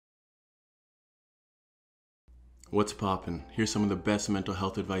What's poppin'? Here's some of the best mental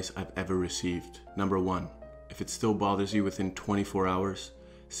health advice I've ever received. Number 1, if it still bothers you within 24 hours,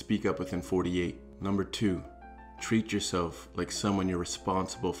 speak up within 48. Number 2, treat yourself like someone you're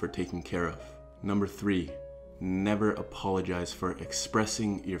responsible for taking care of. Number 3, never apologize for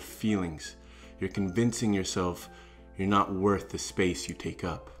expressing your feelings. You're convincing yourself you're not worth the space you take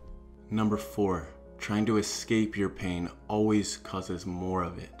up. Number 4, trying to escape your pain always causes more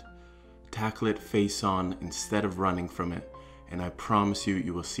of it. Tackle it face on instead of running from it, and I promise you,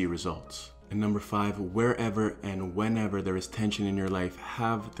 you will see results. And number 5, wherever and whenever there is tension in your life,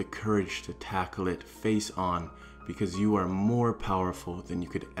 have the courage to tackle it face on, because you are more powerful than you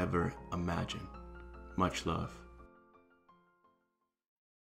could ever imagine. Much love.